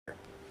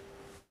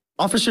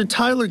Officer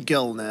Tyler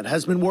Gelnett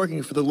has been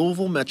working for the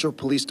Louisville Metro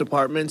Police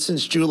Department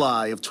since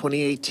July of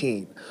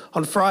 2018.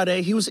 On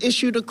Friday, he was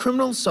issued a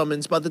criminal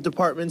summons by the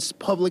department's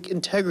Public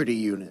Integrity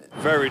Unit.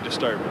 Very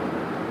disturbing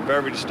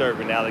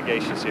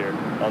allegations here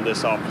on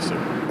this officer.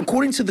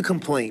 According to the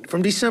complaint,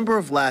 from December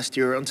of last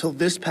year until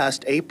this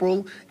past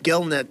April,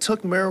 Gelnett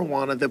took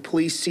marijuana that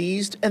police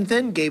seized and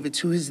then gave it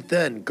to his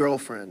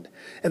then-girlfriend.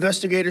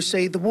 Investigators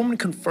say the woman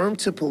confirmed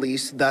to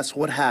police that's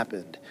what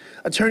happened.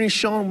 Attorney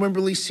Sean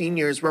Wimberly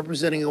Sr. is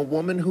representing a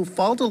woman who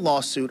filed a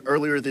lawsuit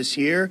earlier this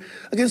year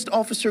against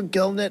Officer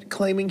Gelnett,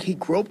 claiming he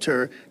groped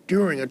her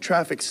during a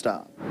traffic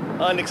stop.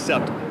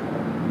 Unacceptable,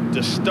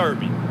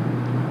 disturbing.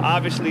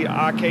 Obviously,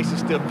 our case is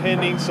still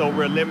pending, so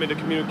we're limited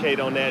to communicate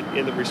on that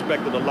in the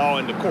respect of the law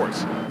and the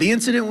courts. The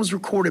incident was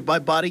recorded by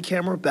body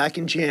camera back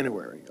in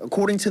January.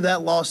 According to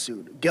that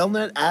lawsuit,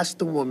 Gelnett asked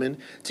the woman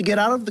to get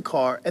out of the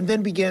car and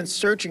then began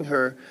searching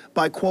her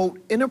by,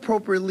 quote,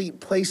 inappropriately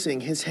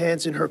placing his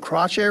hands in her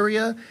crotch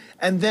area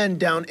and then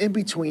down in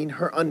between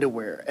her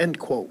underwear, end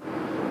quote.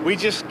 We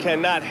just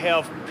cannot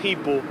have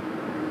people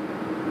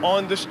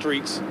on the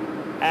streets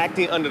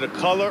acting under the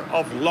color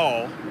of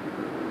law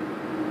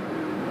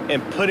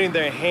and putting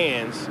their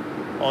hands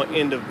on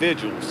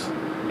individuals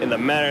in the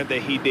manner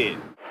that he did.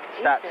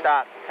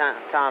 Stop,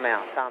 time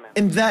out.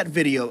 In that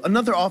video,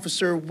 another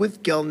officer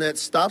with Gelnett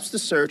stops the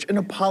search and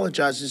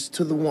apologizes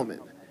to the woman.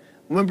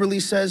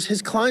 Wimberly says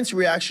his client's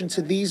reaction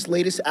to these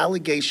latest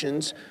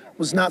allegations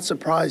was not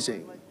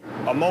surprising.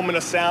 A moment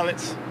of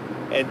silence,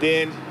 and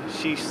then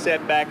she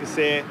sat back and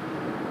said,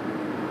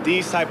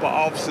 "These type of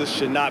officers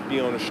should not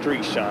be on the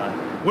street,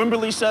 Sean."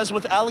 Wimberly says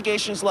with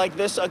allegations like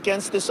this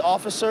against this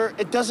officer,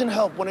 it doesn't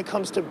help when it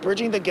comes to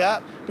bridging the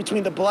gap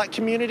between the black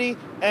community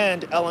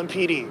and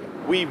LMPD.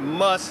 We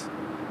must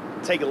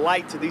take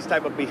light to these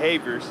type of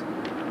behaviors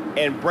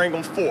and bring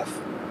them forth.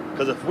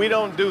 Because if we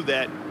don't do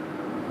that,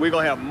 we're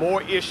going to have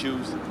more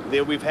issues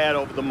than we've had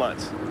over the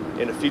months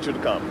in the future to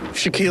come.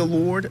 Shaquille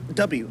Lord,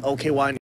 WLKY.